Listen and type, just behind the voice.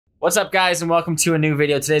What's up, guys, and welcome to a new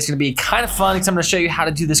video. Today's gonna be kind of fun because I'm gonna show you how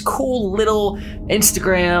to do this cool little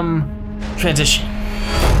Instagram transition.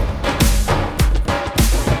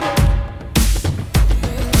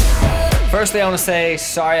 Firstly, I want to say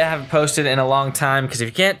sorry I haven't posted in a long time because if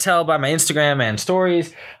you can't tell by my Instagram and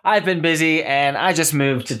stories, I've been busy and I just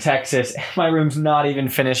moved to Texas. My room's not even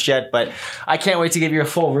finished yet, but I can't wait to give you a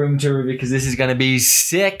full room tour because this is going to be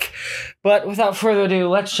sick. But without further ado,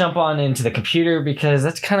 let's jump on into the computer because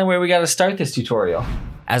that's kind of where we got to start this tutorial.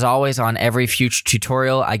 As always, on every future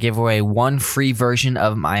tutorial, I give away one free version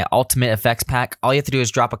of my Ultimate Effects Pack. All you have to do is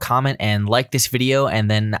drop a comment and like this video, and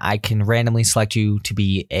then I can randomly select you to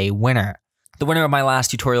be a winner. The winner of my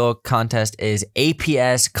last tutorial contest is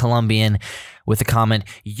APS Colombian with a comment,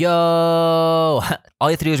 yo! All you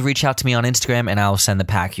have to do is reach out to me on Instagram and I'll send the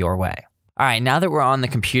pack your way. All right, now that we're on the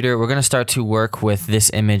computer, we're gonna start to work with this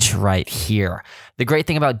image right here. The great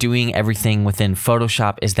thing about doing everything within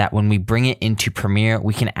Photoshop is that when we bring it into Premiere,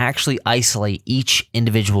 we can actually isolate each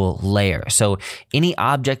individual layer. So any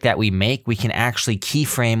object that we make, we can actually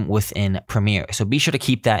keyframe within Premiere. So be sure to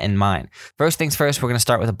keep that in mind. First things first, we're gonna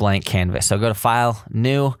start with a blank canvas. So go to File,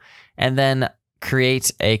 New, and then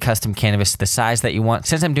create a custom canvas to the size that you want.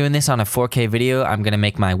 Since I'm doing this on a 4K video, I'm gonna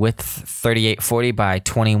make my width 3840 by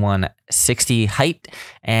 2160 height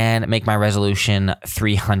and make my resolution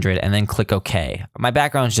 300 and then click OK. My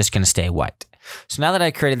background is just gonna stay white. So now that I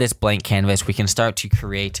created this blank canvas, we can start to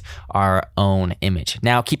create our own image.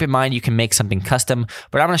 Now keep in mind you can make something custom,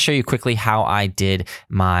 but I'm gonna show you quickly how I did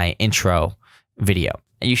my intro video.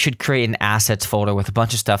 You should create an assets folder with a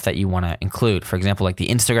bunch of stuff that you want to include. For example, like the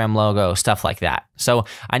Instagram logo, stuff like that. So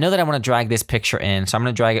I know that I want to drag this picture in, so I'm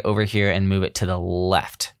going to drag it over here and move it to the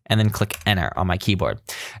left and then click enter on my keyboard.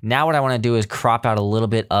 Now what I want to do is crop out a little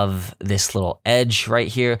bit of this little edge right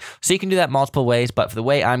here. So you can do that multiple ways, but for the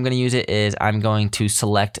way I'm going to use it is I'm going to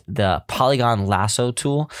select the polygon lasso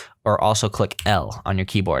tool or also click L on your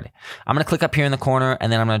keyboard. I'm going to click up here in the corner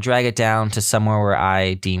and then I'm going to drag it down to somewhere where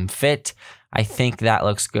I deem fit. I think that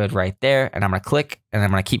looks good right there. And I'm gonna click and I'm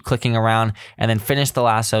gonna keep clicking around and then finish the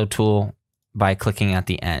lasso tool by clicking at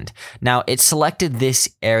the end. Now it selected this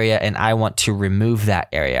area and I want to remove that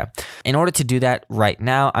area. In order to do that right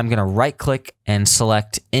now, I'm gonna right click and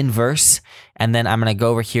select inverse. And then I'm gonna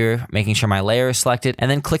go over here, making sure my layer is selected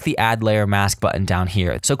and then click the add layer mask button down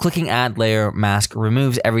here. So clicking add layer mask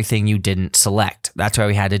removes everything you didn't select. That's why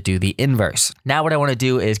we had to do the inverse. Now what I wanna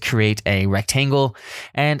do is create a rectangle.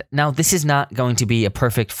 And now this is not going to be a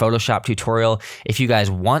perfect Photoshop tutorial. If you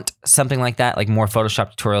guys want something like that, like more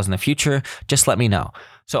Photoshop tutorials in the future, just let me know.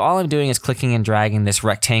 So all I'm doing is clicking and dragging this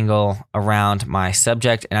rectangle around my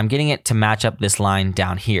subject and I'm getting it to match up this line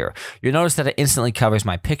down here. You'll notice that it instantly covers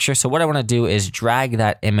my picture. So what I want to do is drag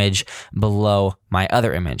that image below my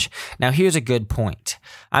other image. Now here's a good point.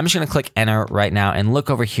 I'm just going to click enter right now and look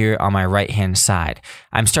over here on my right hand side.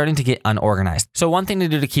 I'm starting to get unorganized. So one thing to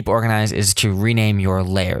do to keep organized is to rename your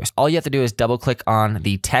layers. All you have to do is double click on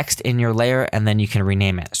the text in your layer and then you can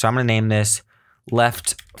rename it. So I'm going to name this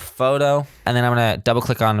left photo, and then I'm gonna double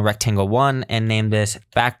click on rectangle 1 and name this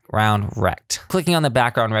background rect. Clicking on the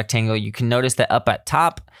background rectangle, you can notice that up at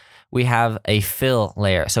top, we have a fill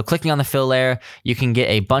layer. So clicking on the fill layer, you can get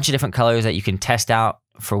a bunch of different colors that you can test out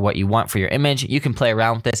for what you want for your image. You can play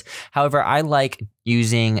around with this. However, I like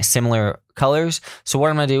using similar colors. So what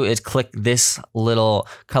I'm gonna do is click this little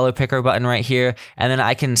color picker button right here, and then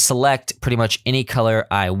I can select pretty much any color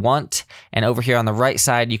I want. And over here on the right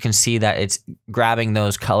side, you can see that it's grabbing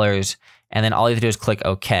those colors, and then all you have to do is click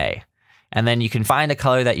OK. And then you can find a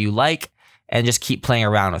color that you like and just keep playing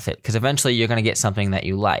around with it because eventually you're gonna get something that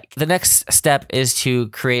you like. The next step is to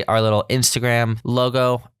create our little Instagram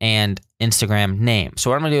logo and Instagram name. So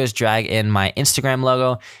what I'm gonna do is drag in my Instagram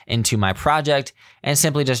logo into my project and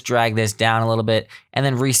simply just drag this down a little bit and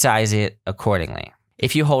then resize it accordingly.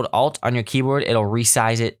 If you hold Alt on your keyboard, it'll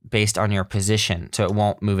resize it based on your position, so it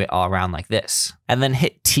won't move it all around like this. And then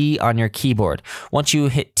hit T on your keyboard. Once you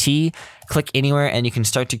hit T, click anywhere and you can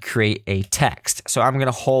start to create a text. So I'm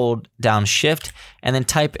gonna hold down Shift and then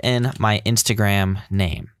type in my Instagram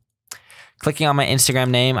name. Clicking on my Instagram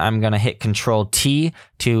name, I'm gonna hit Control T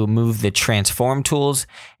to move the transform tools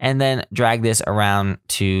and then drag this around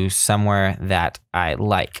to somewhere that I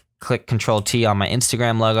like. Click Control T on my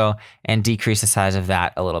Instagram logo and decrease the size of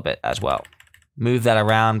that a little bit as well. Move that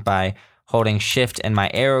around by holding Shift and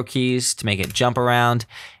my arrow keys to make it jump around.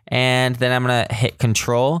 And then I'm gonna hit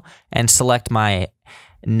Control and select my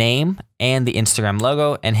name and the Instagram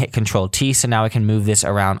logo and hit Control T. So now I can move this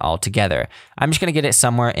around all together. I'm just gonna get it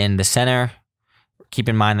somewhere in the center keep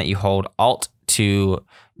in mind that you hold Alt to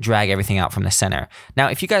drag everything out from the center. Now,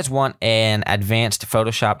 if you guys want an advanced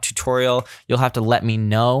Photoshop tutorial, you'll have to let me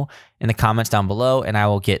know in the comments down below, and I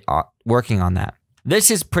will get working on that.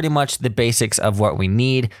 This is pretty much the basics of what we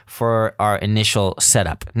need for our initial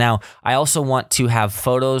setup. Now, I also want to have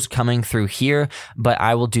photos coming through here, but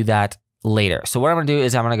I will do that later. So what I'm gonna do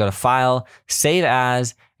is I'm gonna go to File, Save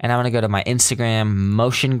As, and I'm gonna go to my Instagram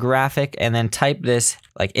motion graphic and then type this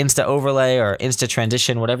like Insta Overlay or Insta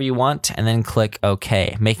Transition, whatever you want, and then click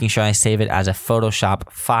OK, making sure I save it as a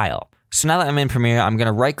Photoshop file. So now that I'm in Premiere, I'm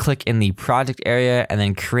gonna right click in the project area and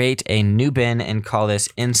then create a new bin and call this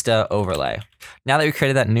Insta Overlay. Now that we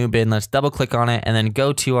created that new bin, let's double click on it and then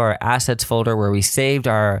go to our assets folder where we saved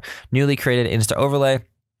our newly created Insta Overlay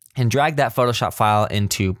and drag that Photoshop file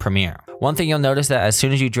into Premiere. One thing you'll notice that as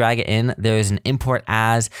soon as you drag it in, there's an import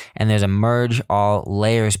as and there's a merge all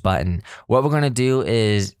layers button. What we're gonna do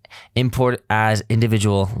is import as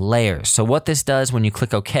individual layers. So what this does when you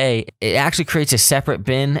click OK, it actually creates a separate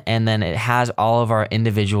bin and then it has all of our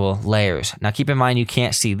individual layers. Now keep in mind you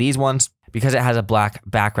can't see these ones because it has a black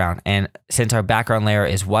background, and since our background layer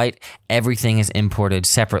is white, everything is imported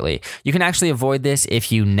separately. You can actually avoid this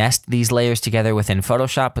if you nest these layers together within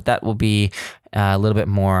Photoshop, but that will be a little bit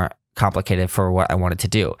more complicated for what I wanted to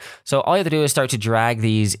do. So all you have to do is start to drag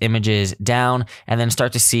these images down and then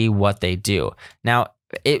start to see what they do. Now,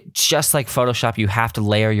 it's just like Photoshop, you have to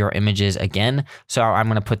layer your images again. So I'm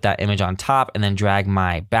gonna put that image on top and then drag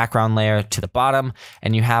my background layer to the bottom,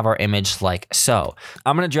 and you have our image like so.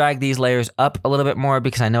 I'm gonna drag these layers up a little bit more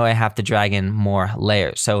because I know I have to drag in more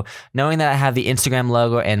layers. So knowing that I have the Instagram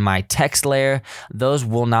logo and my text layer, those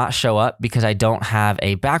will not show up because I don't have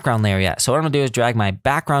a background layer yet. So what I'm gonna do is drag my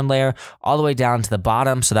background layer all the way down to the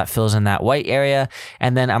bottom so that fills in that white area,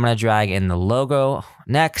 and then I'm gonna drag in the logo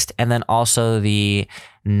next, and then also the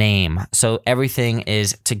name. So everything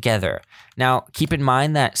is together. Now, keep in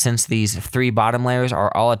mind that since these 3 bottom layers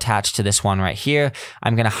are all attached to this one right here,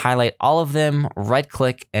 I'm gonna highlight all of them, right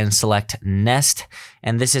click and select Nest,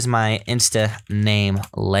 and this is my Insta name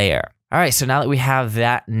layer. All right, so now that we have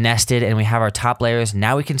that nested and we have our top layers,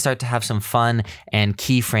 now we can start to have some fun and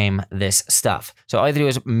keyframe this stuff. So all you have to do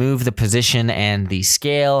is move the position and the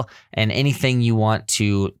scale and anything you want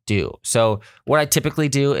to do. So what I typically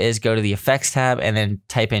do is go to the Effects tab and then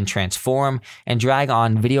type in Transform and drag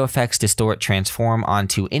on Video Effects Distort Transform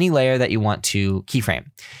onto any layer that you want to keyframe.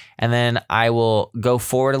 And then I will go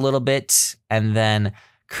forward a little bit and then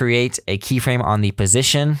create a keyframe on the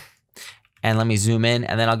position. And let me zoom in,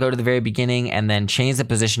 and then I'll go to the very beginning and then change the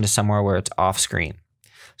position to somewhere where it's off screen.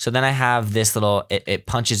 So then I have this little, it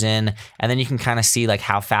punches in, and then you can kind of see like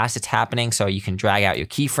how fast it's happening. So you can drag out your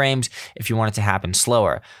keyframes if you want it to happen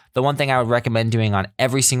slower. The one thing I would recommend doing on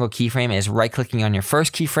every single keyframe is right clicking on your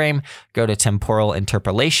first keyframe, go to Temporal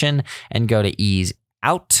Interpolation and go to Ease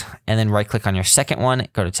Out, and then right click on your second one,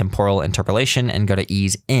 go to Temporal Interpolation and go to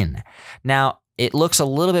Ease In. Now it looks a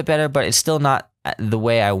little bit better, but it's still not the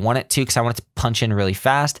way I want it to because I want it to punch in really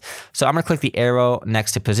fast. So I'm gonna click the arrow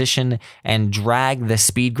next to position and drag the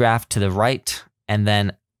speed graph to the right, and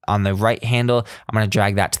then on the right handle, I'm gonna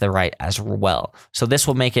drag that to the right as well. So this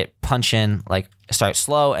will make it punch in, like start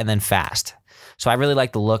slow and then fast. So I really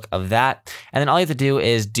like the look of that. And then all you have to do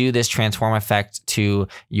is do this transform effect to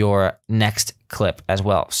your next clip as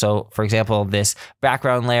well. So for example, this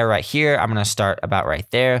background layer right here, I'm gonna start about right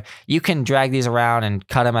there. You can drag these around and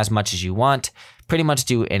cut them as much as you want, pretty much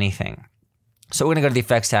do anything. So we're gonna go to the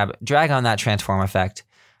Effects tab, drag on that transform effect.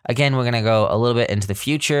 Again, we're gonna go a little bit into the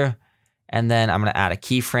future, and then I'm gonna add a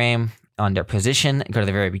keyframe under position, go to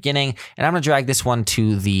the very beginning, and I'm gonna drag this one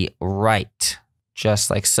to the right, just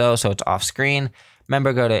like so, so it's off screen.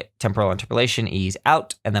 Remember, go to Temporal Interpolation, Ease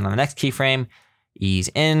Out, and then on the next keyframe, Ease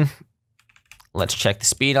In. Let's check the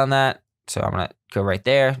speed on that. So I'm gonna go right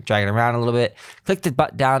there, drag it around a little bit, click the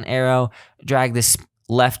down arrow, drag this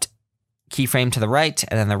left keyframe to the right,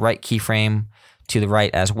 and then the right keyframe to the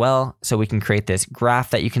right as well. So we can create this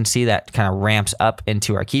graph that you can see that kind of ramps up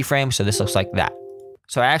into our keyframe. So this looks like that.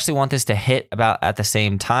 So I actually want this to hit about at the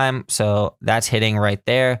same time. So that's hitting right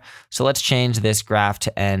there. So let's change this graph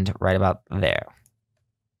to end right about there.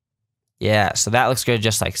 Yeah, so that looks good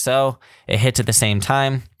just like so. It hits at the same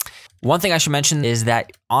time. One thing I should mention is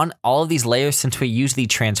that on all of these layers, since we use the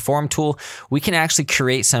transform tool, we can actually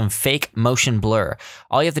create some fake motion blur.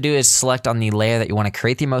 All you have to do is select on the layer that you want to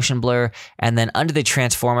create the motion blur, and then under the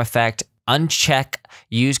transform effect, uncheck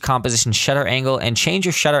use composition shutter angle and change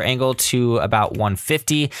your shutter angle to about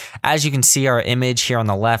 150. As you can see, our image here on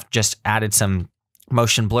the left just added some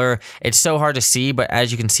motion blur. It's so hard to see, but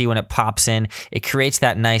as you can see when it pops in, it creates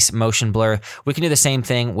that nice motion blur. We can do the same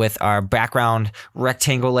thing with our background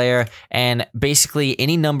rectangle layer, and basically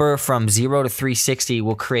any number from 0 to 360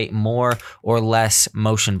 will create more or less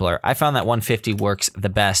motion blur. I found that 150 works the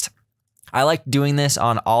best. I like doing this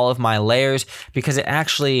on all of my layers because it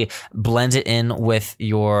actually blends it in with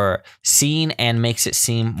your scene and makes it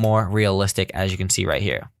seem more realistic, as you can see right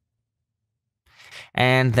here.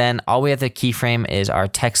 And then all we have to keyframe is our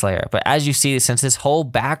text layer. But as you see, since this whole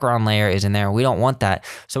background layer is in there, we don't want that.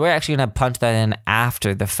 So we're actually gonna punch that in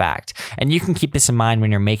after the fact. And you can keep this in mind when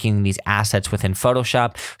you're making these assets within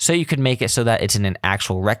Photoshop, so you can make it so that it's in an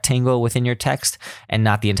actual rectangle within your text and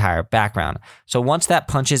not the entire background. So once that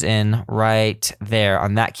punches in right there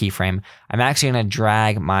on that keyframe, I'm actually gonna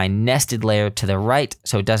drag my nested layer to the right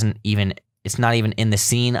so it's not even in the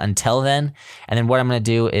scene until then. And then what I'm gonna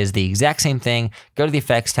do is the exact same thing, go to the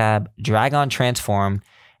effects tab, drag on transform,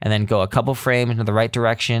 and then go a couple frames in the right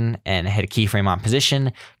direction and hit a keyframe on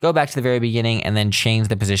position, go back to the very beginning and then change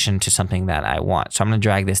the position to something that I want. So I'm gonna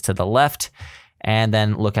drag this to the left and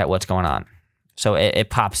then look at what's going on. So it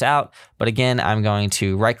pops out, but again, I'm going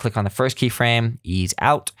to right click on the first keyframe, ease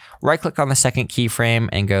out, right click on the second keyframe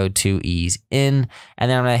and go to ease in. And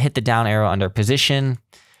then I'm gonna hit the down arrow under position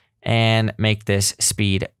and make this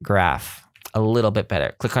speed graph a little bit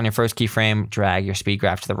better. Click on your first keyframe, drag your speed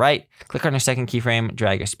graph to the right. Click on your second keyframe,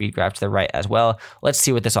 drag your speed graph to the right as well. Let's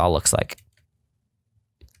see what this all looks like.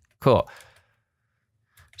 Cool.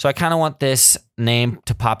 So I kind of want this name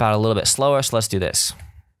to pop out a little bit slower, so let's do this.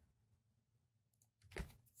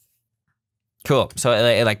 Cool, so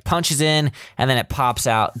it like punches in and then it pops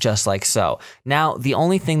out just like so. Now, the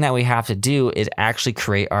only thing that we have to do is actually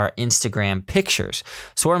create our Instagram pictures.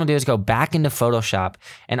 So what I'm gonna do is go back into Photoshop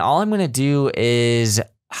and all I'm gonna do is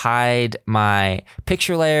hide my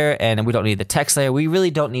picture layer, and we don't need the text layer. We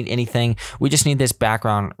really don't need anything. We just need this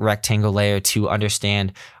background rectangle layer to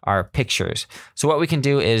understand our pictures. So what we can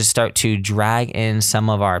do is start to drag in some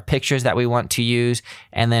of our pictures that we want to use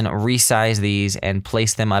and then resize these and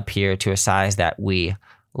place them up here to a size that we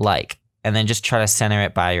like. And then just try to center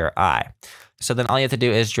it by your eye. So then all you have to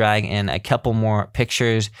do is drag in a couple more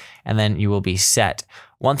pictures and then you will be set.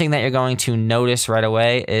 One thing that you're going to notice right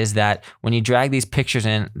away is that when you drag these pictures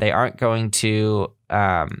in, they aren't going to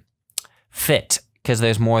fit because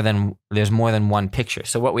there's more than one picture.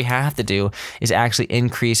 So what we have to do is actually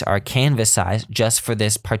increase our canvas size just for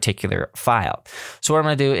this particular file. So what I'm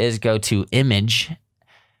gonna do is go to Image,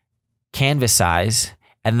 Canvas Size,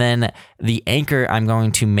 and then the anchor I'm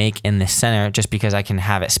going to make in the center just because I can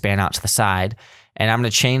have it span out to the side. And I'm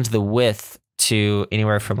gonna change the width to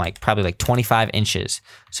anywhere from probably like 25 inches.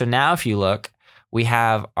 So now if you look, we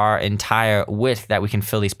have our entire width that we can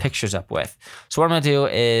fill these pictures up with. So what I'm gonna do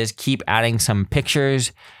is keep adding some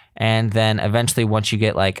pictures, and then eventually once you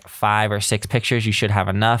get like 5 or 6 pictures, you should have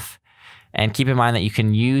enough. And keep in mind that you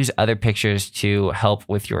can use other pictures to help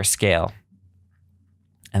with your scale.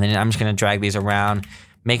 And then I'm just gonna drag these around,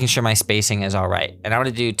 making sure my spacing is all right. And I'm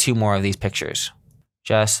gonna do 2 more of these pictures.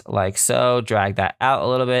 Just like so, drag that out a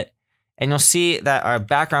little bit. And you'll see that our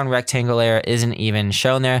background rectangle layer isn't even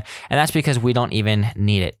shown there, and that's because we don't even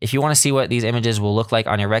need it. If you want to see what these images will look like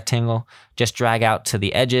on your rectangle, just drag out to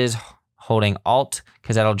the edges, holding Alt,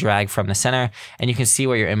 because that'll drag from the center, and you can see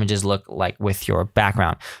what your images look like with your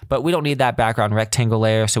background. But we don't need that background rectangle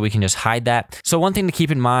layer, so we can just hide that. So one thing to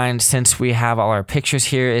keep in mind, since we have all our pictures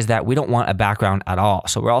here, is that we don't want a background at all.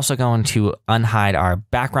 So we're also going to unhide our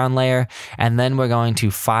background layer, and then we're going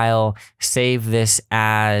to File, save this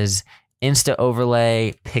as Insta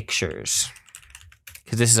Overlay Pictures,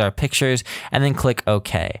 because this is our pictures, and then click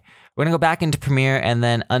OK. We're gonna go back into Premiere, and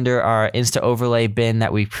then under our Insta Overlay bin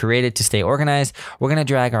that we created to stay organized, we're gonna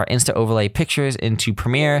drag our Insta Overlay Pictures into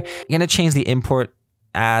Premiere. You're gonna change the import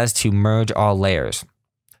as to merge all layers.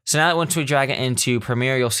 So now that once we drag it into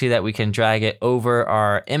Premiere, you'll see that we can drag it over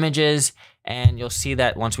our images, and you'll see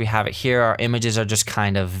that once we have it here, our images are just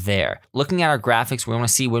kind of there. Looking at our graphics, we wanna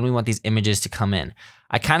see when we want these images to come in.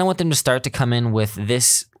 I kind of want them to start to come in with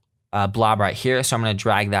this blob right here. So I'm going to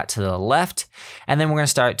drag that to the left, and then we're going to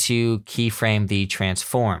start to keyframe the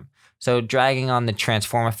transform. So dragging on the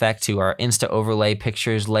transform effect to our Insta Overlay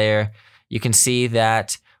Pictures layer, you can see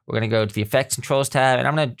that we're going to go to the Effects Controls tab, and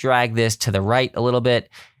I'm going to drag this to the right a little bit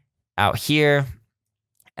out here,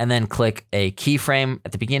 and then click a keyframe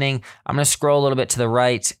at the beginning. I'm going to scroll a little bit to the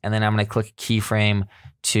right, and then I'm going to click keyframe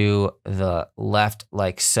to the left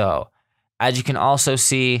like so. As you can also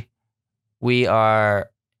see, we are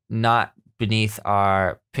not beneath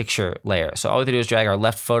our picture layer. So all we have to do is drag our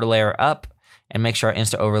left photo layer up and make sure our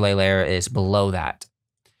Insta Overlay layer is below that.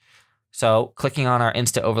 So clicking on our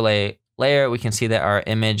Insta Overlay layer, we can see that our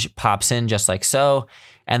image pops in just like so.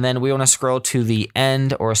 And then we want to scroll to the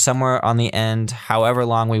end or somewhere on the end, however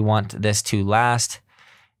long we want this to last,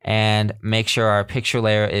 and make sure our picture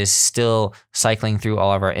layer is still cycling through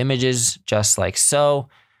all of our images just like so,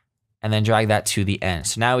 and then drag that to the end.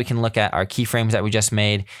 So now we can look at our keyframes that we just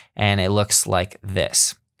made, and it looks like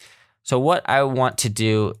this. So what I want to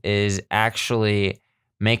do is actually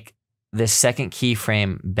make this second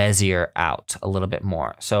keyframe bezier out a little bit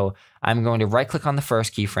more. So I'm going to right click on the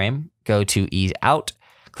first keyframe, go to ease out,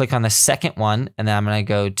 click on the second one, and then I'm going to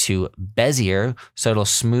go to bezier, so it'll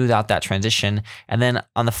smooth out that transition. And then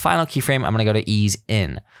on the final keyframe, I'm going to go to ease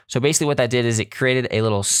in. So basically what that did is it created a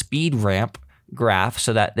little speed ramp graph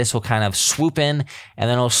so that this will kind of swoop in and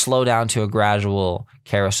then it'll slow down to a gradual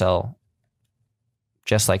carousel,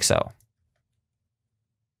 just like so.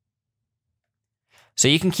 So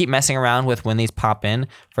you can keep messing around with when these pop in.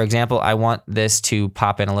 For example, I want this to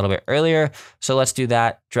pop in a little bit earlier. So let's do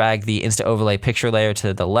that. Drag the Insta Overlay picture layer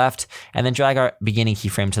to the left, and then drag our beginning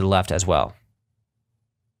keyframe to the left as well.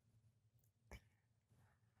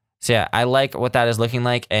 So yeah, I like what that is looking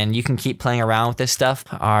like, and you can keep playing around with this stuff.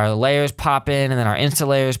 Our layers pop in, and then our Insta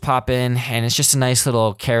layers pop in, and it's just a nice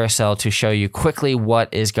little carousel to show you quickly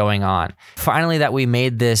what is going on. Finally, that we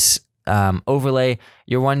made this overlay,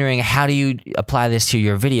 you're wondering, how do you apply this to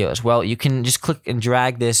your videos? Well, you can just click and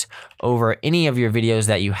drag this over any of your videos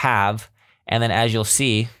that you have, and then as you'll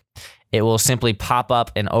see, it will simply pop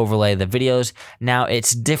up and overlay the videos. Now,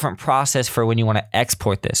 it's a different process for when you want to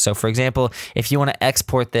export this. So for example, if you want to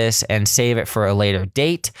export this and save it for a later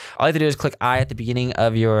date, all you have to do is click I at the beginning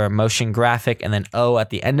of your motion graphic and then O at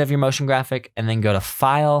the end of your motion graphic, and then go to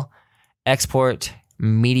File, Export,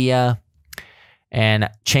 Media, and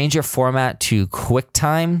change your format to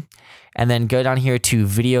QuickTime, and then go down here to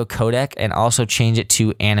Video Codec and also change it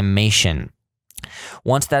to Animation.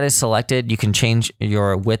 Once that is selected, you can change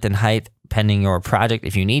your width and height pending your project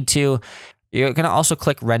if you need to. You're going to also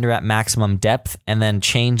click Render at Maximum Depth and then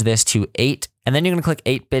change this to 8. And then you're going to click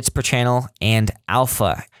 8 bits per channel and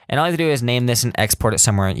Alpha. And all you have to do is name this and export it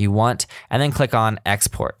somewhere you want, and then click on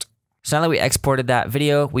Export. So now that we exported that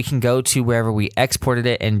video, we can go to wherever we exported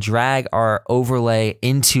it and drag our overlay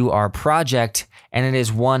into our project, and it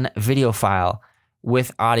is one video file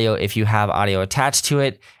with audio if you have audio attached to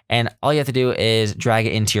it. And all you have to do is drag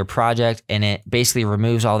it into your project, and it basically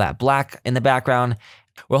removes all that black in the background.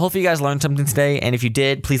 Well, hopefully you guys learned something today, and if you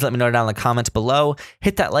did, please let me know down in the comments below.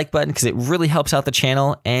 Hit that like button because it really helps out the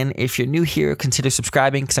channel, and if you're new here, consider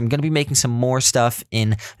subscribing because I'm going to be making some more stuff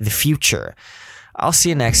in the future. I'll see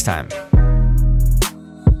you next time.